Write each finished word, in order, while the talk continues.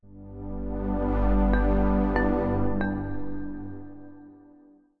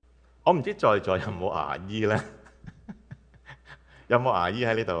我唔知在座有冇牙醫呢？有冇牙醫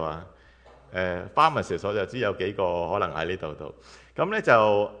喺呢度啊？pharmacist 我就知有幾個可能喺呢度。咁呢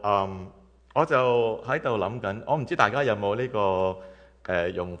就我就喺度諗緊，我唔知大家有冇呢個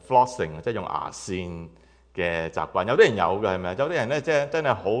用 flossing 即係用牙線嘅習慣。有啲人有嘅係咪？有啲人呢，即係真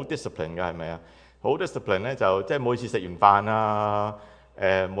係好 discipline 嘅係咪啊？好 discipline 呢，就即係每次食完飯啊，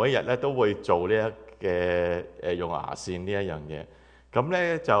每一日呢都會做呢一嘅用牙線呢一樣嘢。咁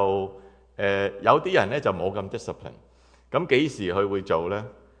呢就有啲人呢就冇咁 discipline。咁幾時佢會做呢？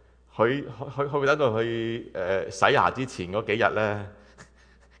佢會等到佢洗牙之前嗰幾日呢，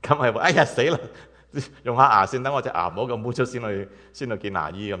咁係話哎呀死啦！用下牙線，等我隻牙唔好咁污糟先去見牙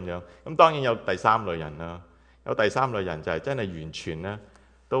醫咁樣。咁當然有第三類人啦，有第三類人就係真係完全呢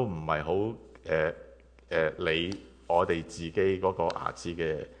都唔係好理我哋自己嗰個牙齒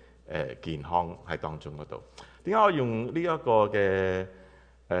嘅健康喺當中嗰度。點解我用呢一個嘅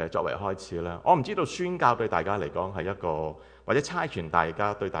作為開始呢？我唔知道宣教對大家嚟講係一個，或者差傳大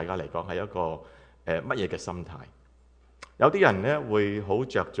家對大家嚟講係一個乜嘢嘅心態？有啲人呢會好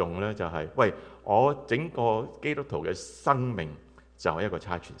着重呢，就係喂，我整個基督徒嘅生命就係一個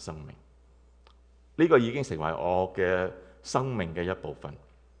差傳生命，呢個已經成為我嘅生命嘅一部分。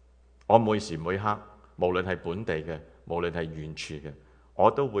我每時每刻，無論係本地嘅，無論係遠處嘅，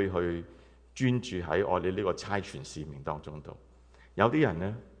我都會去專注喺我哋呢個差傳使命當中度。有啲人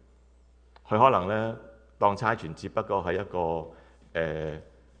呢，佢可能呢當差傳只不過係一個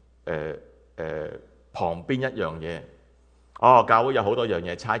旁邊一樣嘢。哦，教會有好多樣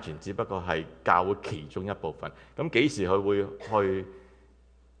嘢，差傳只不過係教會其中一部分。咁幾時佢會去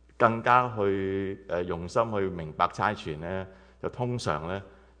更加去用心去明白差傳呢？就通常呢，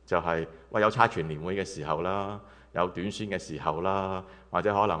就係有差傳年會嘅時候啦，有短宣嘅時候啦，或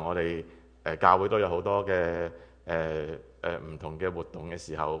者可能我哋教會都有好多嘅唔同嘅活動嘅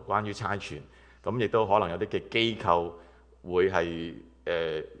時候，關於差傳。咁亦都可能有啲嘅機構會係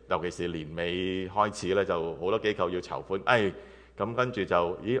尤其是年尾開始咧，就好多機構要籌款。咁跟住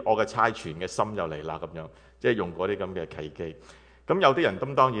就咦，我嘅差傳嘅心又嚟啦咁樣，即係用嗰啲咁嘅契機。咁有啲人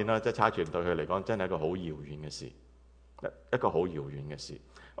咁當然啦，即係差傳對佢嚟講真係一個好遙遠嘅事，一個好遙遠嘅事。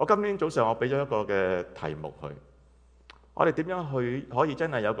我今天早上我俾咗一個嘅題目佢，我哋點樣去可以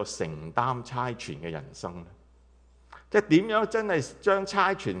真係有個承擔差傳嘅人生呢？即係點樣真係將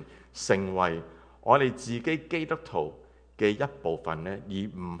差傳成為我哋自己基督徒嘅一部分呢？而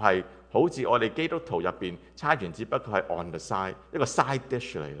唔係好似我哋基督徒入邊差傳只不過係 on the side 一個 side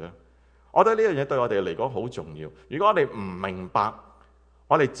dish 嚟咧。我覺得呢樣嘢對我哋嚟講好重要。如果我哋唔明白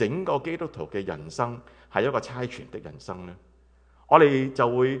我哋整個基督徒嘅人生係一個差傳的人生呢，我哋就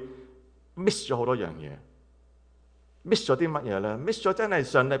會 miss 咗好多樣嘢。miss 咗啲乜嘢呢？miss 咗真係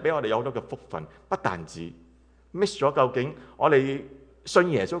上帝俾我哋有好多嘅福分，不但止 miss 咗究竟我哋信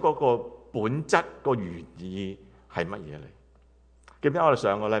耶穌嗰個本質個原意係乜嘢嚟？記唔記得我哋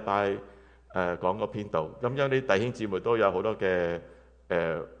上個禮拜講嗰篇道，咁樣啲弟兄姊妹都有好多嘅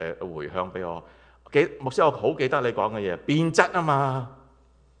回響俾我。牧師，我好記得你講嘅嘢，變質啊嘛，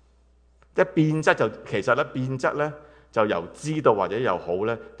即係變質就其實咧變質咧就由知道或者又好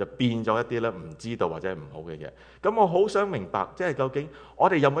咧，就變咗一啲咧唔知道或者唔好嘅嘢。咁我好想明白，即係究竟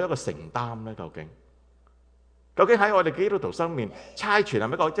我哋有冇一個承擔咧？究竟喺我哋基督徒生命，差傳係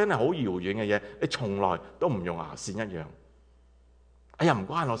咪一個真係好遙遠嘅嘢？你從來都唔用牙線一樣。哎呀，唔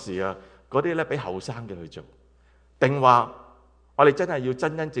關我事啊！嗰啲咧俾後生嘅去做，定話我哋真係要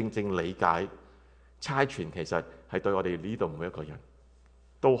真真正正理解差傳其實係對我哋呢度每一個人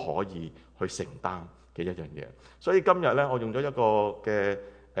都可以去承擔嘅一樣嘢。所以今日咧，我用咗一個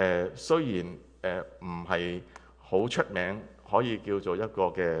嘅雖然唔係好出名，可以叫做一個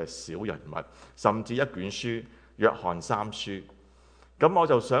嘅小人物，甚至一卷書。約翰三書，咁我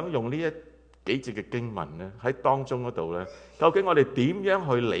就想用呢幾節嘅經文呢，喺當中嗰度呢，究竟我哋點樣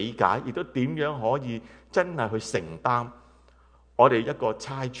去理解，亦都點樣可以真係去承擔我哋一個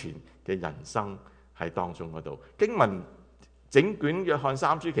差傳嘅人生喺當中嗰度。經文整卷約翰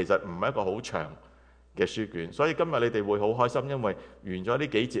三書其實唔係一個好長嘅書卷，所以今日你哋會好開心，因為完咗呢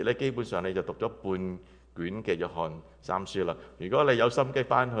幾節呢，基本上你就讀咗半卷嘅約翰三書啦。如果你有心機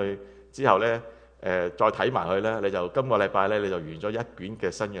翻去之後呢，再睇埋去呢，你就今個禮拜呢，你就完咗一卷嘅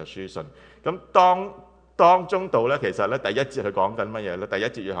新約書信。咁當中度呢，其實呢，第一節佢講緊乜嘢呢？第一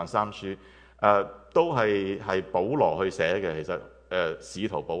節約翰三書都係保羅去寫嘅，其實使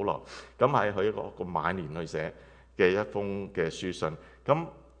徒保羅咁係佢一個晚年去寫嘅一封嘅書信。咁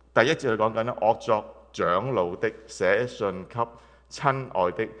第一節佢講緊呢，我作長老的寫信給親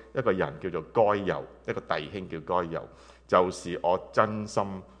愛的一個人叫做該猶，一個弟兄叫該猶，就是我真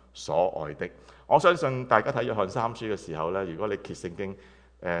心所愛的。我相信大家睇約翰三書嘅時候呢，如果你揭聖經，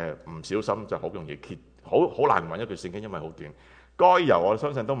唔小心就好容易揭，好難揾一句聖經，因為好短。該猶我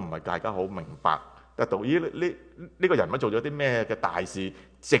相信都唔係大家好明白得到，呢個人物做咗啲咩嘅大事，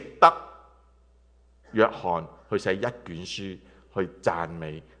值得約翰去寫一卷書去讚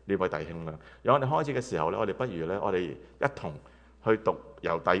美呢位弟兄啦。由我哋開始嘅時候呢，我哋不如呢，我哋一同去讀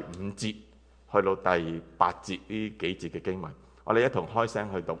由第5節去到第8節呢幾節嘅經文。我哋一同開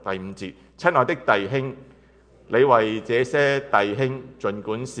聲去讀第5節。親愛的弟兄，你為這些弟兄，儘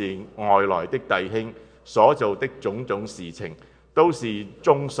管是外來的弟兄，所做的種種事情，都是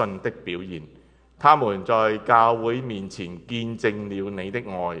忠信的表現。他們在教會面前見證了你的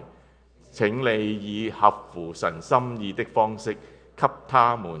愛。請你以合乎神心意的方式給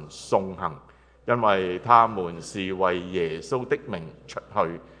他們送行，因為他們是為耶穌的名出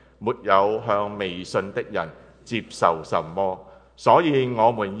去，沒有向未信的人接受什麼，所以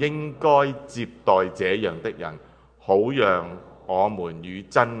我們應該接待這樣的人，好讓我們與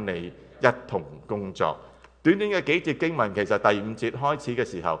真理一同工作。短短嘅幾節經文，其實第5節開始嘅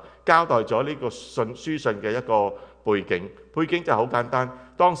時候交代咗呢個書信嘅一個背景。背景就好簡單，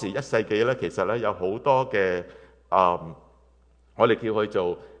當時1世紀呢，其實呢有好多嘅我哋叫佢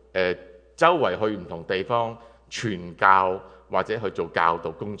做周圍去唔同地方傳教或者去做教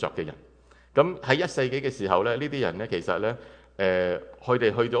導工作嘅人。咁喺1世紀嘅時候呢，呢啲人呢，其實呢，佢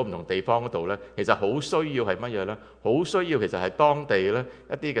哋去到唔同地方嗰度呢，其實好需要係乜嘢呢？好需要其實係當地呢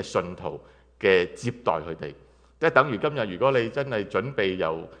一啲嘅信徒嘅接待佢哋，即係等於今日如果你真係準備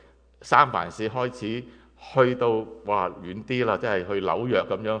由三藩市開始去到遠啲啦，即係去紐約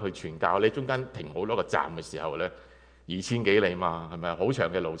咁樣去傳教，你中間停好多個站嘅時候呢，2000幾里嘛，係咪好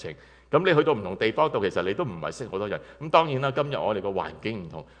長嘅路程？咁你去到唔同地方度，其實你都唔係識好多人。咁當然啦，今日我哋個環境唔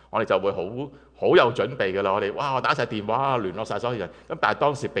同，我哋就會好有準備㗎啦。我哋我打晒電話聯絡晒所有人。咁但係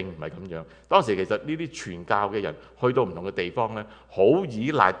當時並唔係咁樣。當時其實呢啲傳教嘅人去到唔同嘅地方呢，好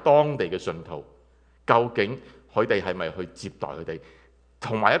依賴當地嘅信徒，究竟佢哋係咪去接待佢哋？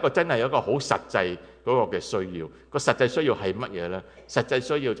同埋一個真係有一個好實際嗰個嘅需要，個實際需要係乜嘢呢？實際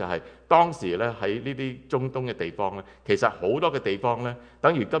需要就係當時呢喺呢啲中東嘅地方呢，其實好多嘅地方呢，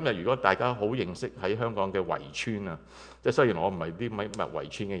等於今日如果大家好認識喺香港嘅圍村啊，即係雖然我唔係啲乜圍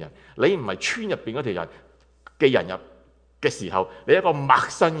村嘅人，你唔係村入邊嗰條人嘅人入嘅時候，你一個陌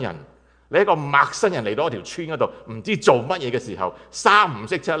生人，你一個陌生人嚟到一條村嗰度，唔知做乜嘢嘅時候，三唔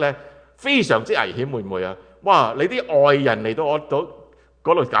識七呢，非常之危險，會唔會啊？哇！你啲外人嚟到我度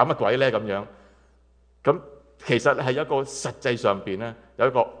嗰度搞乜鬼呢？咁樣，咁其實係一個實際上邊呢，有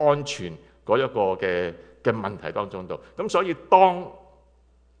一個安全嗰一個嘅問題當中度。咁所以當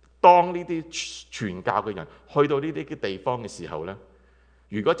呢啲傳教嘅人去到呢啲嘅地方嘅時候呢，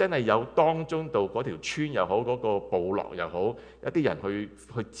如果真係有當中度嗰條村又好，嗰個部落又好，一啲人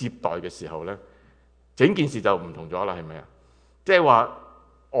去接待嘅時候呢，整件事就唔同咗啦，係咪啊？即係話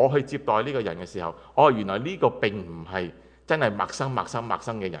我去接待呢個人嘅時候，原來呢個並唔係真係陌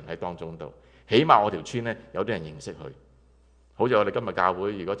生嘅人喺當中度，起碼我條村呢，有啲人認識佢。好似我哋今日教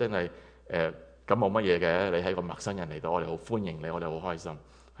會，如果真係咁冇乜嘢嘅，你係個陌生人嚟到，我哋好歡迎你，我哋好開心，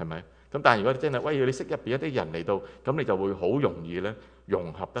係咪？咁但係如果真係你識入邊一啲人嚟到，咁你就會好容易呢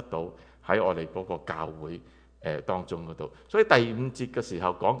融合得到喺我哋嗰個教會當中嗰度。所以第5節嘅時候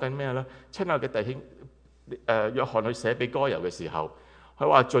講緊咩呢？親愛嘅弟兄，約翰去寫俾該猶嘅時候，佢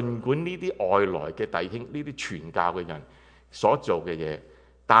話儘管呢啲外來嘅弟兄，呢啲傳教嘅人所做嘅嘢，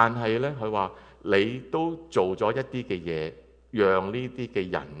但係呢，佢話你都做咗一啲嘅嘢，讓呢啲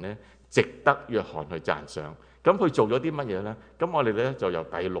嘅人呢值得約翰去讚賞。咁佢做咗啲乜嘢呢？咁我哋呢就由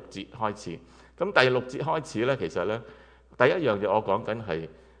第6節開始。咁第6節開始呢，其實呢，第一樣嘢我講緊係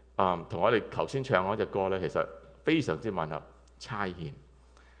同我哋頭先唱嗰隻歌呢，其實非常之吻合。差遣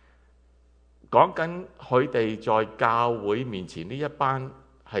講緊佢哋在教會面前呢一班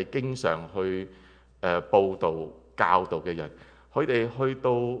係經常去報道教導嘅人，佢哋去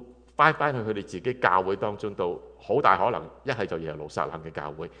到翻去佢哋自己教會當中度，好大可能一係就耶路撒冷嘅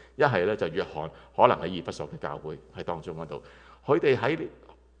教會，一係咧就約翰可能喺以弗所嘅教會喺當中嗰度。佢哋喺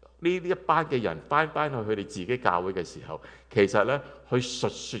呢一班嘅人翻去佢哋自己教會嘅時候，其實咧去述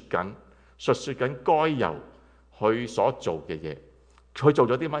説緊該猶佢所做嘅嘢。佢做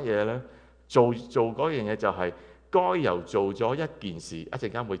咗啲乜嘢呢？做嗰樣嘢就係該猶做咗一件事，一陣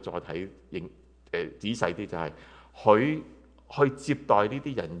間會再睇仔細啲，就係佢去接待呢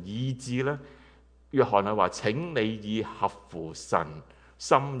啲人，以致呢約翰係話：請你以合乎神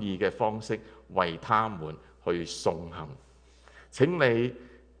心意嘅方式為他們去送行。請你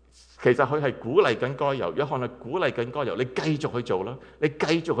其實佢係鼓勵緊該猶，約翰係鼓勵緊該猶，你繼續去做啦，你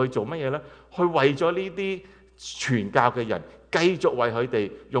繼續去做乜嘢呢？去為咗呢啲傳教嘅人，繼續為佢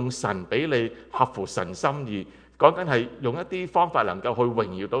哋用神俾你合乎神心意講緊係用一啲方法能夠去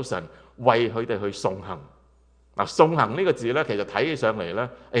榮耀到神，為佢哋去送行。嗱，送行呢個字呢，其實睇起上嚟呢，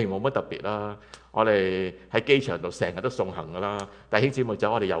冇乜特別啦。我哋喺機場度成日都送行噶啦，弟兄姊妹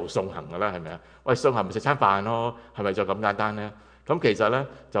走，我哋又送行噶啦，係咪啊？喂，送行咪食餐飯咯，係咪就咁簡單呢？咁其實呢，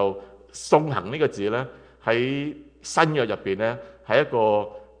就送行呢個字呢，喺新約入邊呢，係一個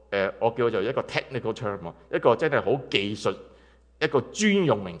我叫做一個 technical term， 一個真係好技術，一個專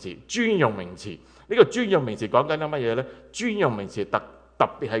用名詞。專用名詞呢個專用名詞講緊啲乜嘢呢？專用名詞特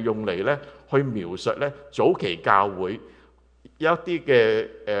別係用嚟呢去描述呢早期教會有一啲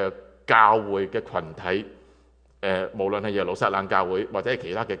嘅教會嘅群體，無論係耶路撒冷教會或者係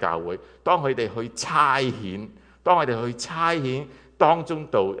其他嘅教會，當佢哋去差遣，當中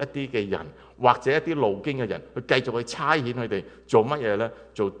度一啲嘅人或者一啲路經嘅人，去繼續去差遣佢哋做乜嘢呢？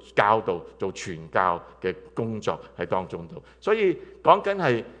做教導、做傳教嘅工作喺當中度。所以講緊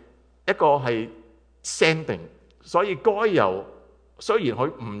係一個係 sending， 所以該由雖然佢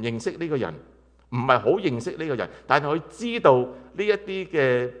唔認識呢個人，唔係好認識呢個人，但係佢知道呢一啲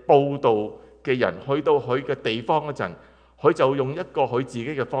嘅報道嘅人去到佢嘅地方嗰陣，佢就用一個佢自己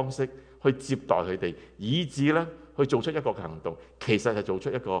嘅方式去接待佢哋，以致呢去做出一個行動，其實係做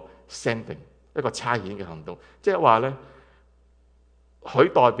出一個 sending， 一個差遣嘅行動，即係話呢，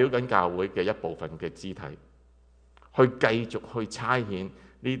佢代表緊教會嘅一部分嘅肢體，去繼續去差遣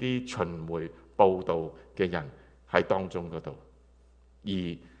呢啲巡迴報道嘅人喺當中嗰度。而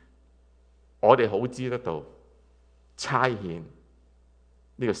我哋好知得到差遣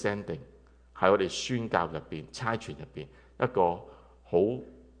呢個 sending 係我哋宣教入邊、差傳入邊一個好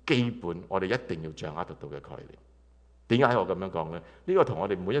基本，我哋一定要掌握得到嘅概念。點解我咁樣講呢？呢個同我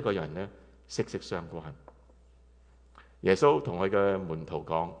哋每一個人呢息息相關。耶穌同佢嘅門徒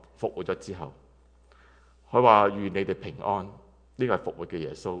講復活咗之後，佢話願你哋平安。呢個係復活嘅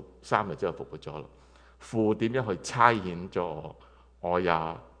耶穌，3日之後復活咗啦。父點樣去差遣咗我，我也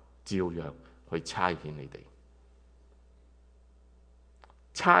照樣去差遣你哋。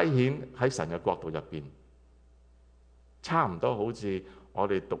差遣喺神嘅國度入邊，差唔多好似我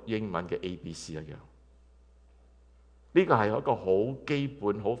哋讀英文嘅 ABC 一樣。呢個係一個好基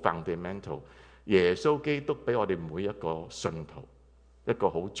本、好 fundamental， 耶穌基督俾我哋每一個信徒一個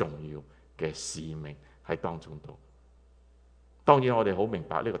好重要嘅使命喺當中度。當然我哋好明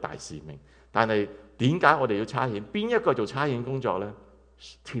白呢個大使命，但係點解我哋要差遣？邊一個做差遣工作呢？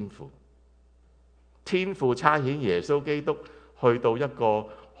天父。天父差遣耶穌基督去到一個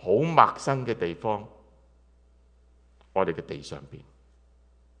好陌生嘅地方，我哋嘅地上邊，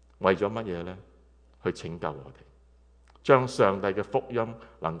為咗乜嘢呢？去拯救我哋，將上帝嘅福音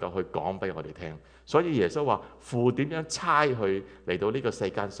能夠去講俾我哋聽。所以耶穌話父點樣差去嚟到呢個世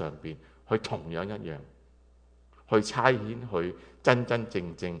間上邊，去同樣一樣去差遣佢真真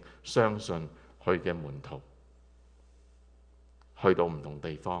正正相信佢嘅門徒，去到唔同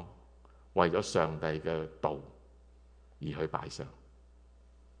地方，為咗上帝嘅道而去擺上。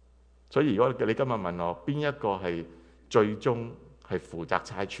所以如果你今日問我邊一個係最終係負責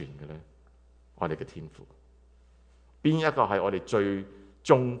差傳嘅呢？我哋嘅天父。邊一個係我哋最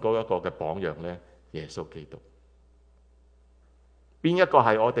終嗰一個嘅榜樣呢？耶穌基督。邊一個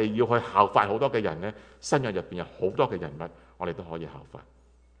係我哋要去效法好多嘅人呢？新約入邊有好多嘅人物，我哋都可以效法。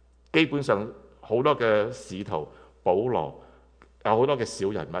基本上好多嘅使徒，保羅有好多嘅小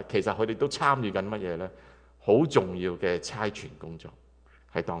人物，其實佢哋都參與緊乜嘢呢？好重要嘅差傳工作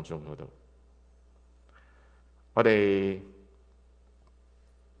喺當中嗰度。我哋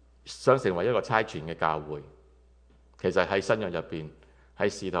想成為一個差傳嘅教會，其實喺新約入邊，喺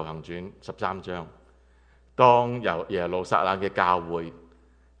使徒行傳13章，當由耶路撒冷嘅教會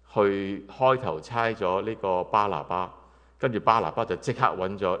去開頭差咗呢個巴拿巴，跟住巴拿巴就即刻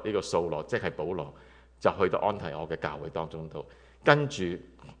揾咗呢個掃羅，即係保羅，就去到安提阿嘅教會當中度。跟住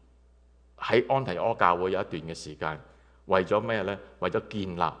喺安提阿教會有一段嘅時間，為咗咩呢？為咗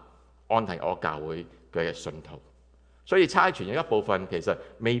建立安提阿教會嘅信徒。所以差傳有一部分其實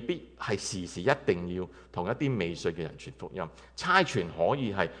未必係時時一定要同一啲未信嘅人傳福音。差傳可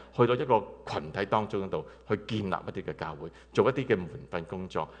以係去到一個群體當中度去建立一啲嘅教會，做一啲嘅門訓工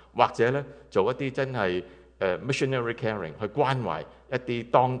作，或者呢做一啲真係missionary caring 去關懷一啲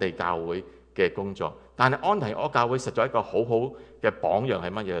當地教會嘅工作。但係安提阿教會實在一個好好嘅榜樣係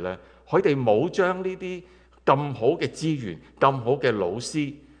乜嘢呢？佢哋冇將呢啲咁好嘅資源、咁好嘅老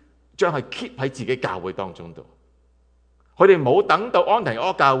師，將佢 keep 喺自己教會當中度。佢哋冇等到安提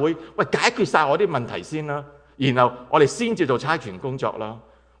阿教會解決晒我啲問題先啦，然後我哋先至做差傳工作啦。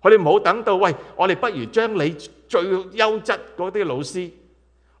佢哋冇等到我哋不如將你最優質嗰啲老師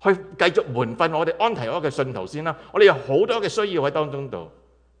去繼續門訓我哋安提阿嘅信徒先啦。我哋有好多嘅需要喺當中度。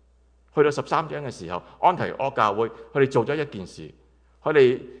去到13章嘅時候，安提阿教會佢哋做咗一件事，佢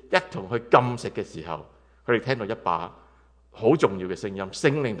哋一同去禁食嘅時候，佢哋聽到一把好重要嘅聲音，聖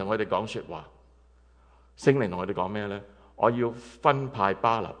靈同佢哋講說話。聖靈同佢哋講咩呢？我要分派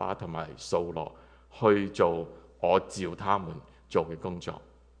巴拿巴同埋掃羅去做我召他們做嘅工作。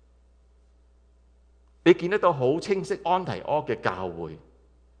你見得到好清晰，安提阿嘅教會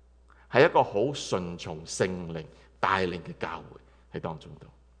係一個好順從聖靈帶領嘅教會喺當中度。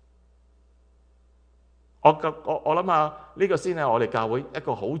我諗下呢個先係我哋教會一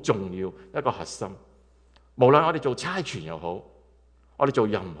個好重要一個核心。無論我哋做差傳又好，我哋做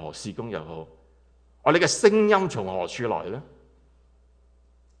任何事工又好，我哋嘅聲音從何處來呢？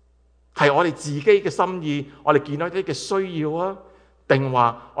係我哋自己嘅心意，我哋見到啲嘅需要啊，定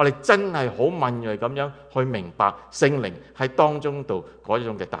話我哋真係好敏銳咁樣去明白聖靈喺當中度嗰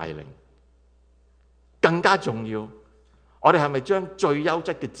種嘅帶領。更加重要，我哋係咪將最優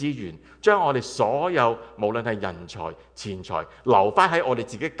質嘅資源，將我哋所有無論係人才、錢財留翻喺我哋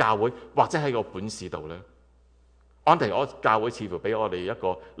自己教會，或者喺個本市度呢？安提阿教會似乎俾我哋一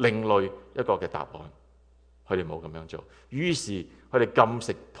個另類一個嘅答案，佢哋冇咁樣做。於是佢哋禁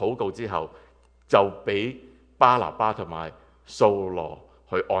食禱告之後，就俾巴拿巴同埋掃羅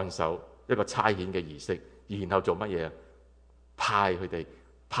去按手一個差遣嘅儀式，然後做乜嘢啊？派遣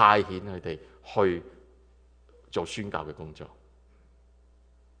佢哋去做宣教嘅工作。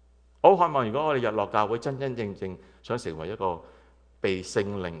我好渴望，如果我哋日落教會真真正正想成為一個被聖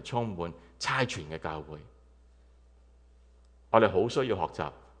靈充滿差傳嘅教會，我哋好需要學習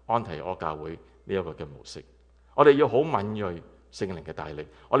安提阿教會呢一個嘅模式。我哋要好敏銳聖靈嘅帶領，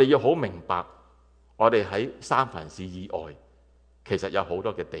我哋要好明白，我哋喺三藩市以外，其實有好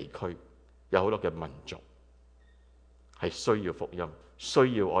多嘅地區，有好多嘅民族係需要福音，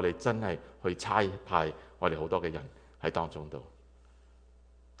需要我哋真係去差派我哋好多嘅人喺當中度。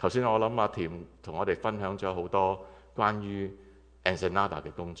頭先我諗阿田同我哋分享咗好多關於 Ensenada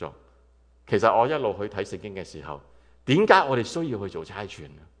嘅工作。其實我一路去睇聖經嘅時候，點解我哋需要去做差傳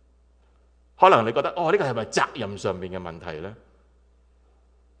呢？可能你覺得呢個係咪責任上面嘅問題呢？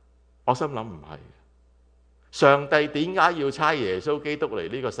我心諗唔係。上帝點解要差耶穌基督嚟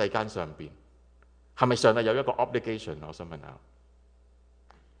呢個世間上邊？係咪上帝有一個 obligation？ 我想問下，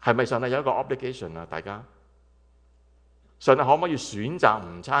係咪上帝有一個 obligation 啊？大家，上帝可唔可以選擇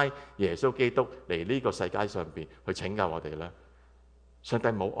唔差耶穌基督嚟呢個世界上邊去拯救我哋呢？上帝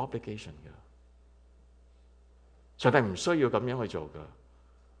冇 obligation 㗎，上帝唔需要咁樣去做㗎。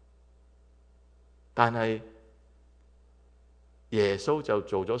但係耶穌就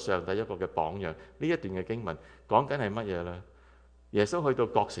做咗上帝一個嘅榜樣。呢一段嘅經文講緊係乜嘢呢？耶穌去到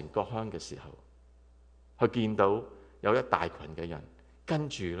各城各鄉嘅時候，佢見到有一大群嘅人，跟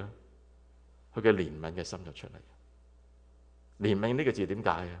住呢，佢嘅憐憫嘅心就出嚟。憐憫呢個字點解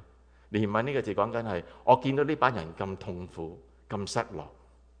啊？憐憫呢個字講緊係我見到呢班人咁痛苦、咁失落，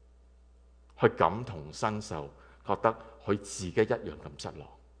去感同身受，覺得佢自己一樣咁失落，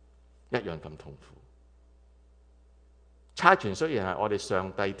一樣咁痛苦。差傳雖然係我哋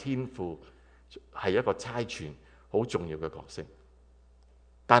上帝天父係一個差傳好重要嘅角色，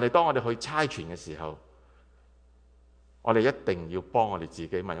但係當我哋去差傳嘅時候，我哋一定要幫我哋自己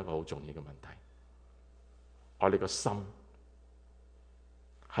問一個好重要嘅問題：我哋個心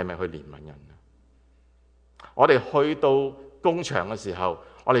係咪去憐憫人啊？我哋去到工場嘅時候，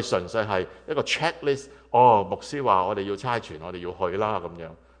我哋純粹係一個 checklist， 牧師話我哋要差傳，我哋要去啦咁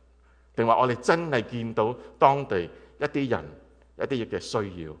樣，定話我哋真係見到當地一啲人一啲嘅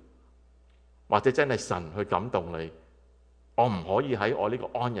需要，或者真係神去感動你，我唔可以喺我呢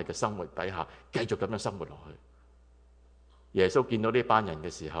個安逸嘅生活底下繼續咁樣生活落去。耶穌見到呢班人嘅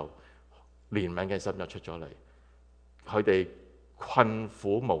時候，憐憫嘅心就出咗嚟，佢哋困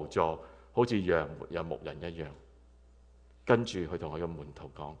苦無助，好似羊沒有牧人一樣。跟住佢同佢嘅門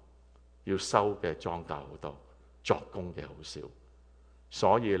徒講，要收嘅莊稼好多，作工嘅好少，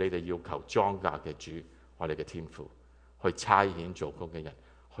所以你哋要求莊稼嘅主，我哋嘅天父，去差遣做工嘅人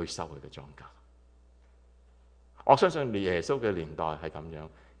去收佢嘅莊稼。我相信耶穌嘅年代係咁樣，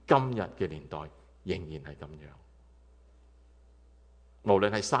今日嘅年代仍然係咁樣。無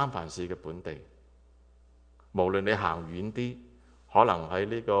論係三藩市嘅本地，無論你行遠啲，可能喺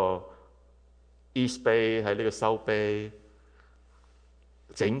呢個 East Bay， 喺呢個 South Bay，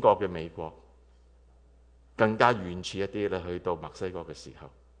 整個嘅美國，更加遠處一啲咧，去到墨西哥嘅時候，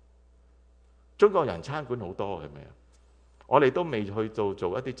中國人餐館好多，係咪啊？我哋都未去做一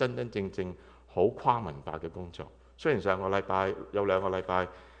啲真真正正好跨文化嘅工作。雖然上個禮拜有2個禮拜，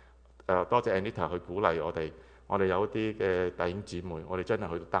多謝 Anita 去鼓勵我哋有一啲嘅弟兄姊妹，我哋真係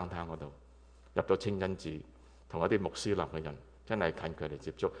去到 downtown 嗰度，入到清真寺，同一啲穆斯林嘅人真係近距離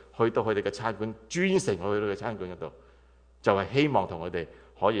接觸，去到佢哋嘅餐館，專程去到佢餐館嗰度，就係希望同佢哋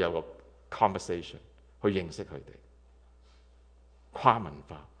可以有個 conversation， 去認識佢哋。跨文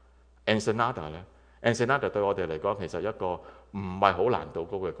化 Ensenada 咧 ，Ensenada 對我哋嚟講其實一個唔係好難度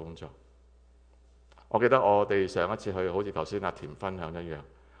高嘅工作。我記得我哋上一次去，好似頭先阿田分享一樣，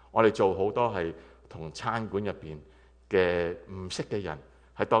我哋做好多係同餐館入邊嘅唔識嘅人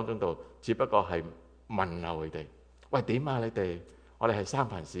喺當中度，只不過係問候佢哋，喂，點啊你哋？我哋係三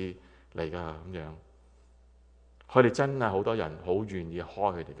藩市嚟㗎咁樣。佢哋真係好多人好願意開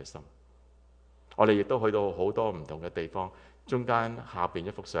佢哋嘅心。我哋亦都去到好多唔同嘅地方，中間下邊一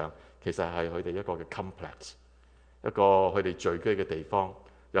幅相其實係佢哋一個嘅 complex， 一個佢哋聚居嘅地方，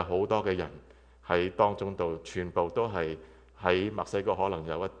有好多嘅人喺當中度，全部都係喺墨西哥可能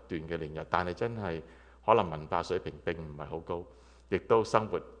有一段嘅年日，但係真係可能文化水平並唔係好高，亦都生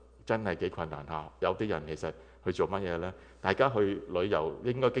活真係幾困難下。有啲人其實去做乜嘢呢？大家去旅遊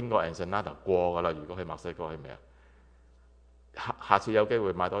應該經過 Ensenada 過㗎啦。如果去墨西哥係咪啊？下次有機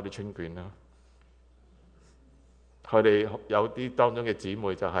會買多啲春卷啦。佢哋有啲當中嘅姊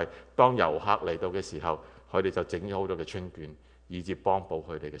妹就係當遊客嚟到嘅時候，佢哋就整咗好多嘅春卷，以至幫補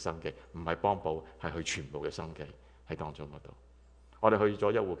佢哋嘅生計，唔係幫補，係佢全部嘅生計喺當中嗰度。我哋去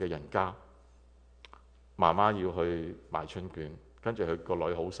咗一戶嘅人家，媽媽要去賣春卷，跟住佢個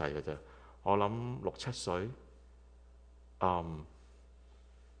女好細嘅啫，我諗6、7歲，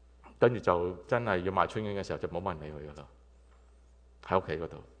跟住就真係要賣春卷嘅時候就冇乜人理佢噶啦，喺屋企嗰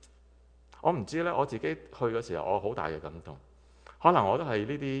度。我唔知呢，我自己去嘅時候，我好大嘅感動。可能我都係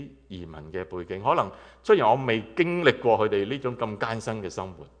呢啲移民嘅背景，可能雖然我未經歷過佢哋呢種咁艱辛嘅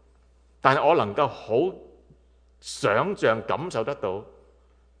生活，但係我能夠好想像感受得到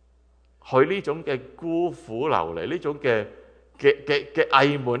佢呢種嘅孤苦流離，呢種嘅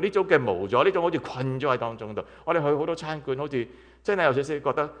翳悶，呢種嘅無助，呢種好似困咗喺當中度。我哋去好多餐館，好似真係有少少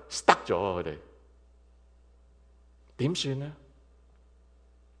覺得 stuck 咗啊！佢哋點算呢？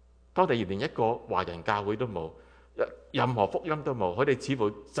當地連一個華人教會都冇，任何福音都冇，佢哋似乎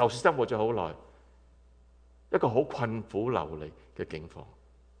就生活咗好耐，一個好困苦流離嘅境況。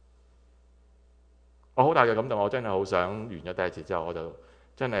我好大嘅感動，我真係好想完咗第一次之後，我就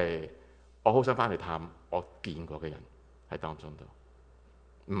真係我好想翻去探我見過嘅人喺當中度。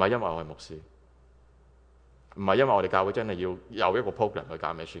唔係因為我係牧師，唔係因為我哋教會真係要有一個 program 去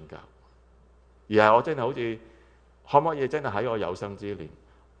教咩宣教，而係我真係好似可唔可以真係喺我有生之年，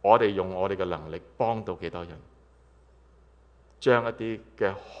我哋用我哋嘅能力幫到幾多人，將一啲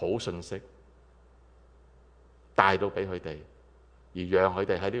嘅好信息帶到俾佢哋，而讓佢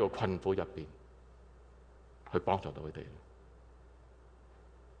哋喺呢個困苦入邊去幫助到佢哋。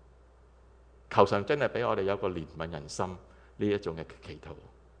求神真係俾我哋有個憐憫人心呢一種嘅祈禱。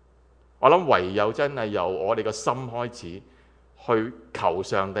我諗唯有真係由我哋嘅心開始，去求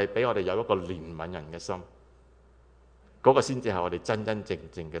上帝俾我哋有一個憐憫人嘅心。嗰個先至係我哋真真正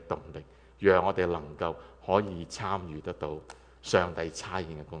正嘅動力，讓我哋能夠可以參與得到上帝差遣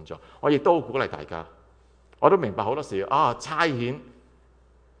嘅工作。我亦都鼓勵大家，我都明白好多時差遣，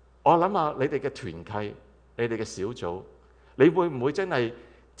我諗下你哋嘅團契，你哋嘅小組，你會唔會真係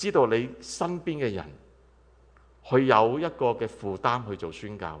知道你身邊嘅人，去有一個嘅負擔去做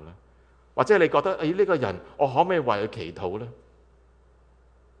宣教呢？或者你覺得呢個人，我可唔可以為佢祈禱呢？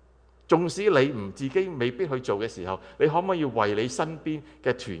縱使你唔自己未必去做嘅時候，你可唔可以為你身邊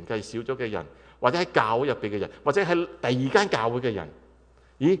嘅團契小組嘅人，或者喺教會入邊嘅人，或者喺第二間教會嘅人，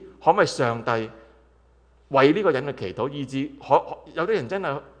可唔可以上帝為呢個人去祈禱？以至有啲人真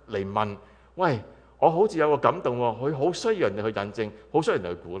係嚟問，喂，我好似有個感動喎，佢好需要人哋去印證，好需要人哋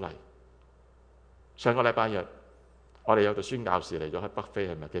去鼓勵。上個禮拜日，我哋有個宣教士嚟咗喺北非，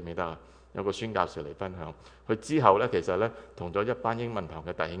係咪記唔記得啊？有個宣教士嚟分享，佢之後呢，其實呢，同咗一班英文堂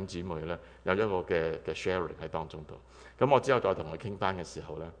嘅弟兄姊妹呢，有一個嘅 sharing 喺當中度。咁我之後再同佢傾翻嘅時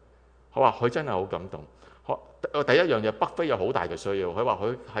候呢，佢話佢真係好感動。第一樣嘢，北非有好大嘅需要。佢話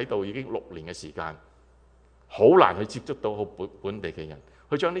佢喺度已經6年嘅時間，好難去接觸到好本地嘅人。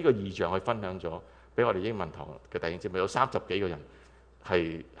佢將呢個異象去分享咗俾我哋英文堂嘅弟兄姊妹，有30幾個人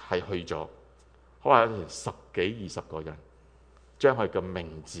係去咗。佢話10幾20個人將佢嘅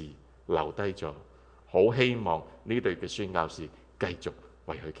名字留低咗，好希望呢對嘅宣教士繼續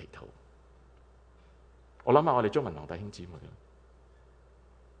為佢祈禱。我諗下我哋中文堂弟兄姊妹，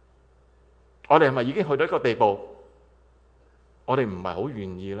我哋係咪已經去到一個地步，我哋唔係好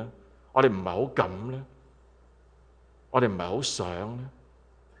願意呢？我哋唔係好敢呢？我哋唔係好想呢？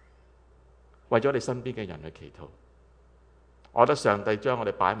為咗你身邊嘅人去祈禱，我覺得上帝將我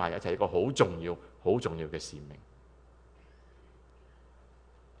哋擺埋一齊，一個好重要、好重要嘅使命，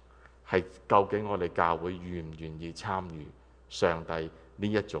係究竟我哋教會願唔願意參與上帝呢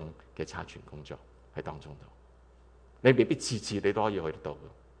一種嘅差傳工作喺當中度。你未必次次你都可以去得到，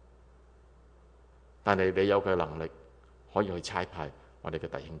但係你有佢嘅能力可以去差派我哋嘅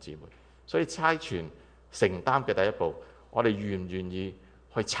弟兄姊妹。所以差傳承擔嘅第一步，我哋願唔願意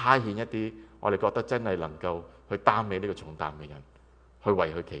去差遣一啲我哋覺得真係能夠去擔起呢個重擔嘅人，去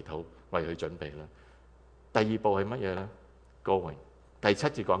為佢祈禱，為佢準備咧。第二步係乜嘢呢？高榮。第7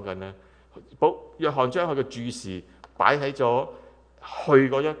節講緊呢，約翰將佢嘅注視擺喺咗去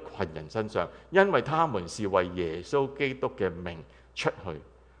嗰一群人身上，因為他們是為耶穌基督嘅名出去，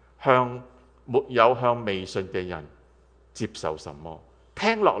沒有向未信嘅人接受什麼。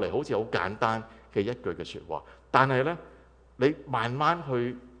聽落嚟好似好簡單嘅一句嘅説話，但係呢，你慢慢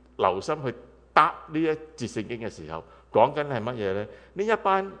去留心去答呢一節聖經嘅時候，講緊係乜嘢呢？呢一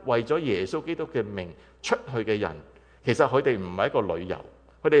班為咗耶穌基督嘅名出去嘅人，其實佢哋唔係一個旅遊，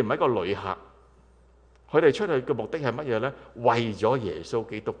佢哋唔係一個旅客，佢哋出去嘅目的係乜嘢呢？為咗耶穌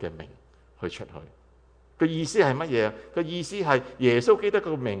基督嘅名去出去。個意思係乜嘢？個意思係耶穌基督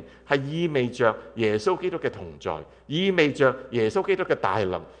嘅名係意味着耶穌基督嘅同在，意味着耶穌基督嘅大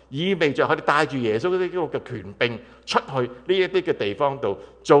能，意味着佢哋帶住耶穌基督嘅權柄出去呢一啲嘅地方度，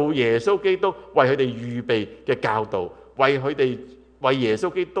做耶穌基督為佢哋預備嘅教導，為耶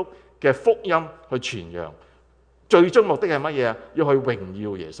穌基督嘅福音去傳揚。最終目的係乜嘢？要去榮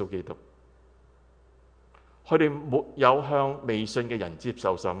耀耶穌基督。佢哋沒有向未信嘅人接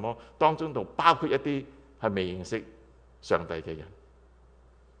受什麼，當中度包括一啲係未認識上帝嘅人。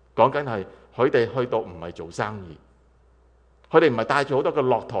講緊係佢哋去到唔係做生意，佢哋唔係帶住好多嘅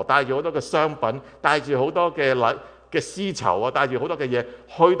駱駝，帶住好多嘅商品，帶住好多嘅絲綢啊，帶住好多嘅嘢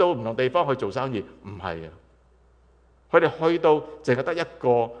去到唔同地方去做生意，唔係啊！佢哋去到淨係得一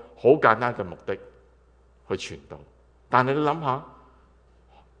個好簡單嘅目的去傳道。但係你諗下，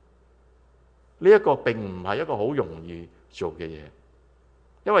呢一個並唔係一個好容易做嘅嘢，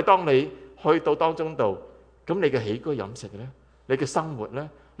因為當你去到當中度，咁你嘅起居飲食呢，你嘅生活呢，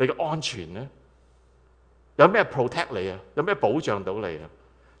你嘅安全呢，有咩 protect 你啊？有咩保障到你啊？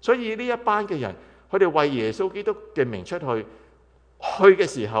所以呢一班嘅人，佢哋為耶穌基督嘅名出去嘅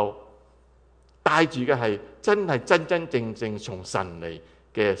時候，帶住嘅係真係真真正正從神嚟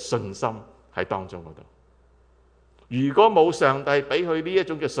嘅信心喺當中嗰度。如果冇上帝俾佢呢一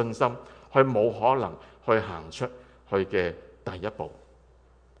種嘅信心，佢冇可能去行出去嘅第一步。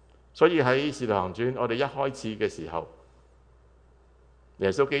所以喺《使徒行傳》，我哋一開始嘅時候，耶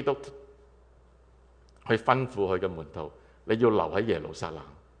穌基督去吩咐佢嘅門徒：你要留喺耶路撒冷，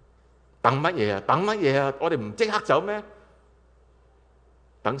等乜嘢啊？等乜嘢啊？我哋唔即刻走咩？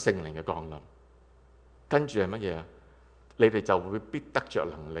等聖靈嘅降臨。跟住係乜嘢啊？你哋就會必得着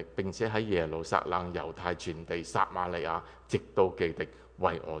能力，並且喺耶路撒冷、猶太全地、撒瑪利亞，直到地極，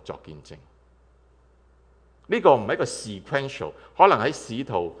為我作見證。呢個唔係一個 sequential， 可能喺使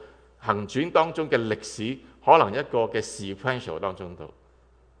徒行傳當中嘅歷史，可能一個嘅 sequential 當中度，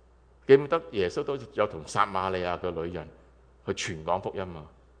記唔記得耶穌都有同撒瑪利亞嘅女人去傳講福音啊？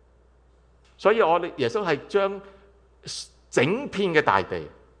所以我哋耶穌係將整片嘅大地，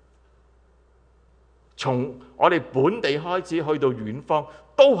從我哋本地開始去到遠方，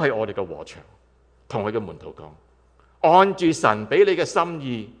都係我哋嘅禾場。同佢嘅門徒講，按住神俾你嘅心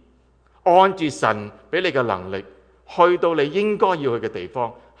意，按住神俾你嘅能力，去到你應該要去嘅地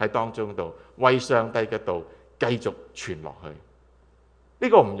方，喺當中度為上帝嘅道繼續傳落去。呢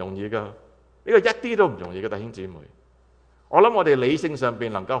個唔容易噶，呢個一啲都唔容易嘅，弟兄姊妹。我諗我哋理性上邊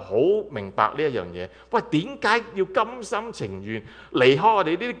能夠好明白呢一樣嘢。喂，點解要甘心情願離開我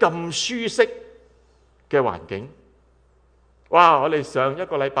哋呢啲咁舒適嘅環境？哇！我哋上兩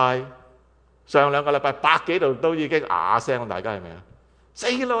個禮拜100幾度都已經啞聲，大家係咪啊？死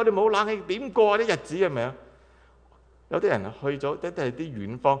啦！我哋冇冷氣點過啲日子係咪啊？有啲人去咗一啲係啲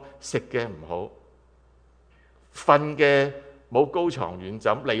遠方，食嘅唔好，瞓嘅冇高床軟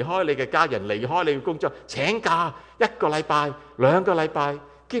枕，離開你嘅家人，離開你嘅工作，請假1個禮拜、2個禮拜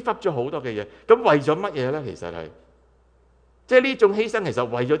，give up 咗好多嘅嘢。咁為咗乜嘢呢？其實係即係呢種犧牲，其實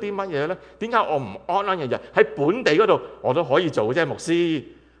為咗啲乜嘢呢？點解我唔安安逸逸喺本地嗰度我都可以做啫？牧師，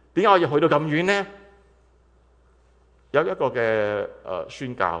點解我要去到咁遠呢？有一個嘅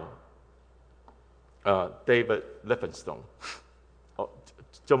宣教David Livingstone，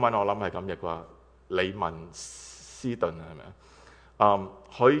 中文我諗係咁譯啩，李文斯頓係咪啊？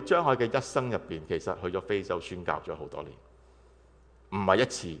佢將佢嘅一生入邊，其實去咗非洲宣教咗好多年，唔係一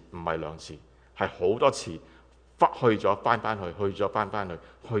次，唔係2次，係好多次，去咗翻翻去，去咗翻翻去，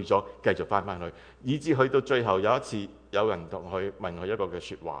去咗繼續翻翻去，以至去到最後有一次，有人同佢問佢一個嘅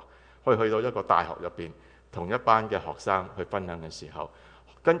説話，去到一個大學入邊，同一班嘅學生去分享嘅時候，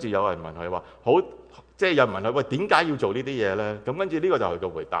跟住有人問佢話：好，即係有人問佢：喂，點解要做呢啲嘢咧？咁跟住呢個就係佢嘅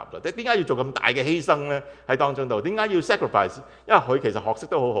回答啦。即係點解要做咁大嘅犧牲咧？喺當中度，點解要 sacrifice？因為佢其實學識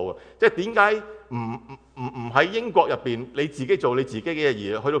都好好啊。即係點解唔喺英國入邊你自己做你自己嘅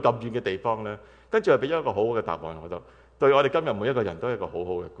嘢，而去到咁遠嘅地方咧？跟住係俾咗一個好好嘅答案，我覺得對我哋今日每一個人都係一個好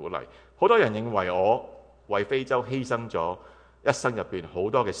好嘅鼓勵。好多人認為我為非洲犧牲咗一生入邊好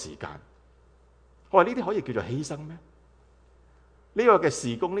多嘅時間，我話呢啲可以叫做犧牲咩？呢個嘅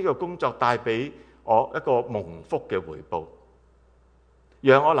事工，呢個工作帶俾我一個蒙福嘅回報，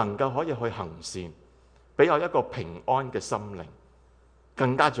讓我能夠可以去行善，俾我一個平安嘅心靈。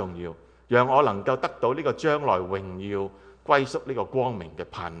更加重要，讓我能夠得到呢個將來榮耀歸宿呢個光明嘅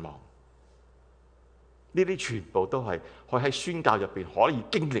盼望。呢啲全部都係佢喺宣教入邊可以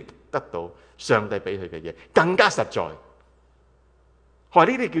經歷得到上帝俾佢嘅嘢，更加實在。佢話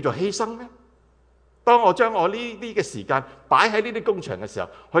呢啲叫做犧牲咩？當我將我呢啲嘅時間擺喺呢啲工場嘅時候，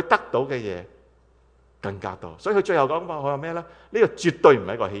佢得到嘅嘢更加多。所以佢最後講話，佢話咩呢？呢個絕對唔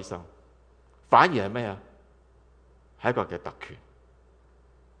係一個犧牲，反而係咩啊？係一個嘅特權。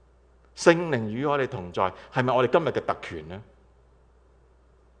聖靈與我哋同在，係咪我哋今日嘅特權呢？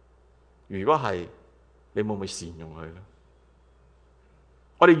如果係，你會唔會善用佢呢？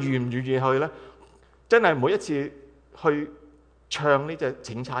我哋願唔願意去呢？真係每一次去唱呢隻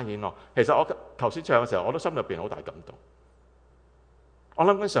請差遣我，其實我頭先唱嘅時候，我都心入邊好大感動。我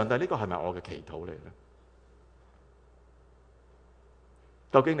諗緊上帝，呢個係咪我嘅祈禱嚟呢？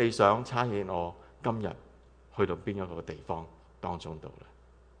究竟你想差遣我今日去到邊一個地方當中度呢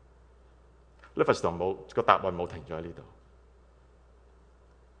？Livingstone冇個答案，冇停咗喺呢度。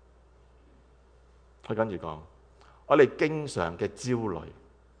佢跟住講，我哋經常嘅焦慮，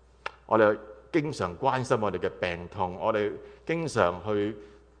我哋經常關心我哋嘅病痛，我哋經常去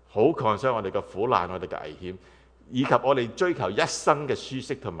好concern我哋嘅苦難，我哋嘅危險，以及我哋追求一生嘅舒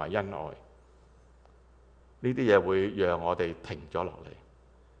適同埋恩愛。呢啲嘢會讓我哋停咗落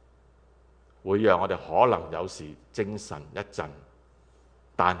嚟，會讓我哋可能有時精神一振，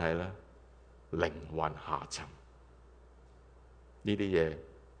但係呢，靈魂下沉。呢啲嘢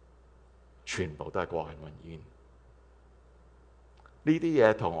全部都係過眼雲煙。呢啲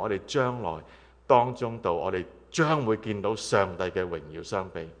嘢同我哋將來當中度，我哋將會見到上帝嘅榮耀相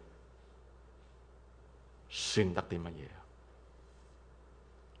比，算得啲乜嘢？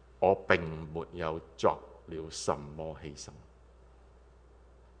我並沒有作了什麼犧牲。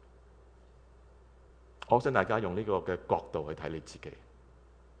我想大家用呢個嘅角度去睇你自己。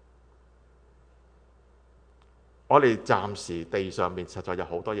我哋暫時地上面實在有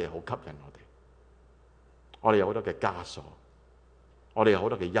好多嘢好吸引我哋，我哋有好多嘅枷鎖，我哋有好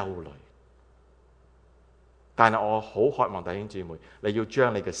多嘅憂慮。但係我好渴望弟兄姊妹，你要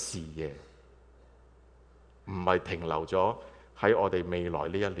將你嘅視野唔係停留咗喺我哋未來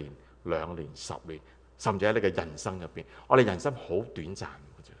呢一年、2年、10年，甚至喺你嘅人生入邊。我哋人生好短暫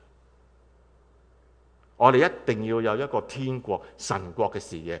嘅啫，我哋一定要有一個天國、神國嘅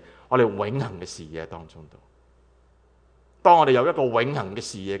視野，我哋永恆嘅視野當中度。當我哋有一個永恆嘅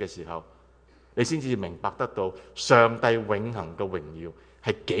視野嘅時候，你先至明白得到上帝永恆嘅榮耀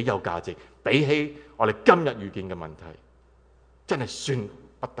係幾有價值，比起我哋今日遇見嘅問題，真係算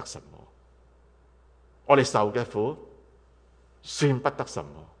不得什麼。我哋受嘅苦算不得什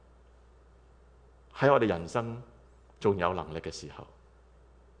麼。喺我哋人生仲有能力嘅時候，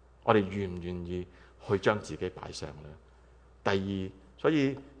我哋願唔願意去將自己擺上呢？第二，所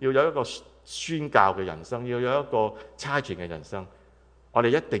以要有一個宣教嘅人生，要有一個差傳嘅人生，我哋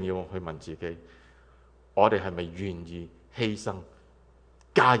一定要去問自己，我哋係咪願意犧牲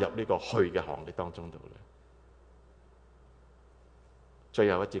加入呢個去嘅行列當中度呢？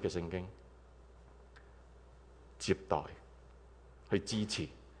最後一節嘅聖經，接待，去支持，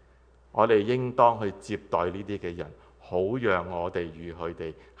我哋應當去接待呢啲嘅人，好讓我哋與佢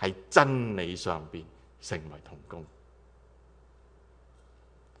哋喺真理上邊成為同工。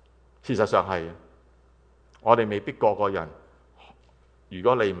事實上係，我哋未必個個人，如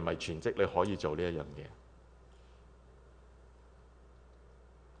果你唔係全職，你可以做呢一樣嘢。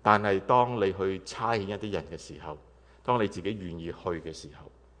但係當你去差遣一啲人嘅時候，當你自己願意去嘅時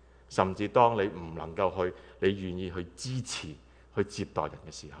候，甚至當你唔能夠去，你願意去支持、去接待人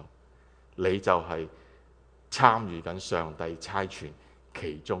嘅時候，你就係參與緊上帝差傳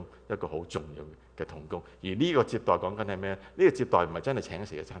其中一個好重要嘅同工。而呢個接待講緊係咩？呢個接待唔係真係請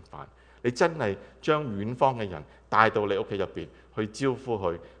食一餐飯，你真係將遠方嘅人帶到你屋企入邊去招呼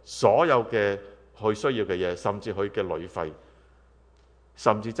佢，所有嘅佢需要嘅嘢，甚至佢嘅旅費，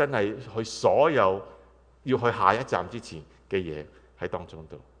甚至真係佢所有要去下一站之前嘅嘢喺當中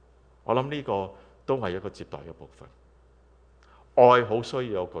度。我諗呢個都係一個接待嘅部分。愛好需要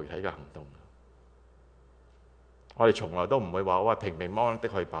有具體嘅行動。我哋從來都唔會話喂，平平安安的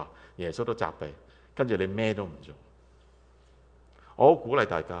去吧，耶穌都責備，跟住你咩都唔做。我好鼓勵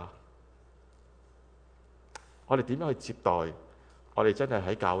大家，我哋點樣去接待我哋真係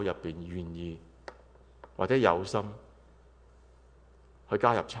喺教會入邊願意或者有心去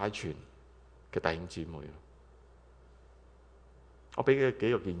加入差傳嘅弟兄姊妹。我俾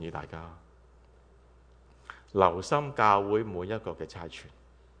幾個建議大家，留心教會每一個嘅差傳。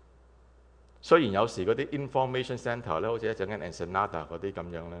雖然有時嗰啲 information centre 咧，好似一陣間 Ensenada 嗰啲咁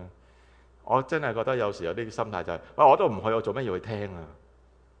樣咧，我真係覺得有時有啲心態就係，我都唔去，我做咩要去聽啊？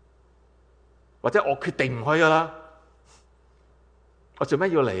或者我決定唔去噶啦，我做咩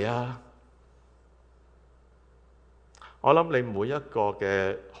要嚟啊？我諗你每一個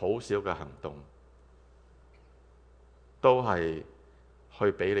嘅好少嘅行動，都係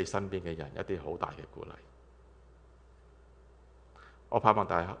去俾你身邊嘅人一啲好大嘅鼓勵。我盼望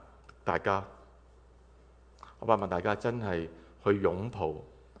大家，我盼望大家真係去擁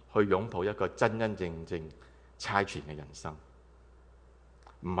抱一個真真正正差傳嘅人生，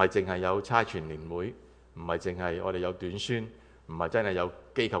唔係淨係有差傳年會，唔係淨係我哋有短宣，唔係真係有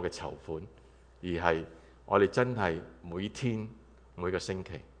機構嘅籌款，而係我哋真係每天每個星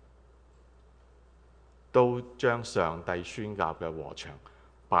期都將上帝宣教嘅禾場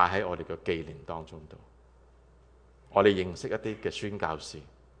擺喺我哋嘅紀念當中度。我哋認識一啲嘅宣教士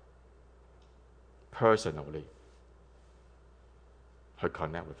 ，personally 去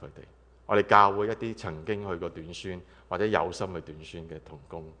connect with 佢哋。我哋教會一啲曾經去過短宣或者有心去短宣嘅同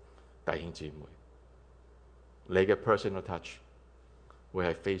工弟兄姊妹，你嘅 personal touch 會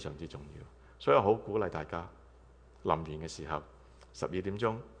係非常之重要。所以我好鼓勵大家，臨完嘅時候12點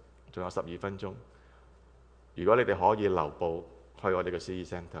鐘，仲有12分鐘。如果你哋可以留步去我哋嘅 CE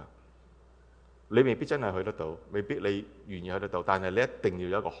Centre， 你未必真係去得到，未必你願意去得到，但係你一定要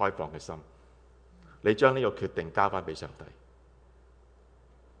有一個開放嘅心，你將呢個決定交翻俾上帝。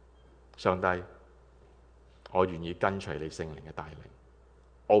上帝，我願意跟隨你聖靈嘅帶領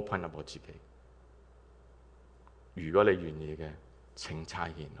 ，open up 我自己。如果你願意嘅，請差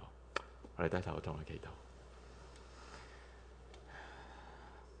遣我。我哋低頭同佢祈禱。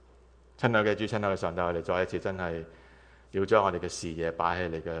親愛嘅主，親愛嘅上帝，我哋再一次真係要將我哋嘅視野擺喺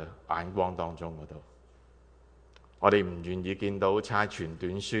你嘅眼光當中嗰度。我哋唔願意見到差傳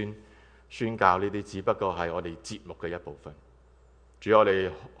短宣宣教呢啲，只不過係我哋節目嘅一部分。主，我哋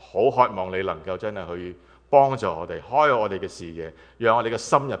好渴望你能夠真係去幫助我哋，開我哋嘅視野，讓我哋嘅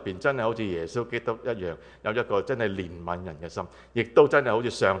心入邊真係好似耶穌基督一樣，有一個真係憐憫人嘅心，亦都真係好似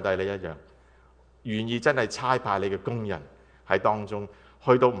上帝你一樣，願意真係差派你嘅工人喺當中，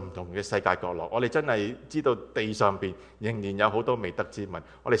去到唔同嘅世界角落。我哋真係知道地上邊仍然有好多未得之民，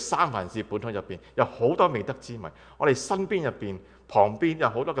我哋三藩市本土入邊有好多未得之民，我哋身邊入邊旁邊有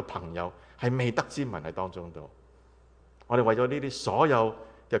好多嘅朋友係未得之民喺當中度。我哋為咗呢啲所有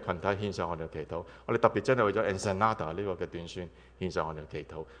嘅群體獻上我哋嘅祈禱，我哋特別真係為咗 Ensenada 呢個嘅短宣獻上我哋嘅祈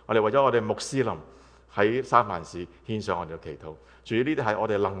禱，我哋為咗我哋穆斯林喺三藩市獻上我哋嘅祈禱。主，呢啲係我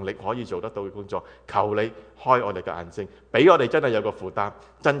哋能力可以做得到嘅工作，求你開我哋嘅眼睛，俾我哋真係有個負擔，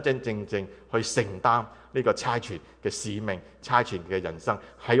真真正正去承擔呢個差傳嘅使命、差傳嘅人生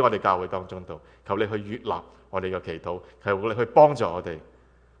喺我哋教會當中度。求你去悅納我哋嘅祈禱，求你去幫助我哋。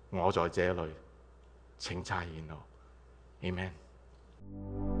我在這裏，請差遣我。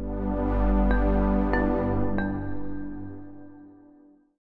Amen。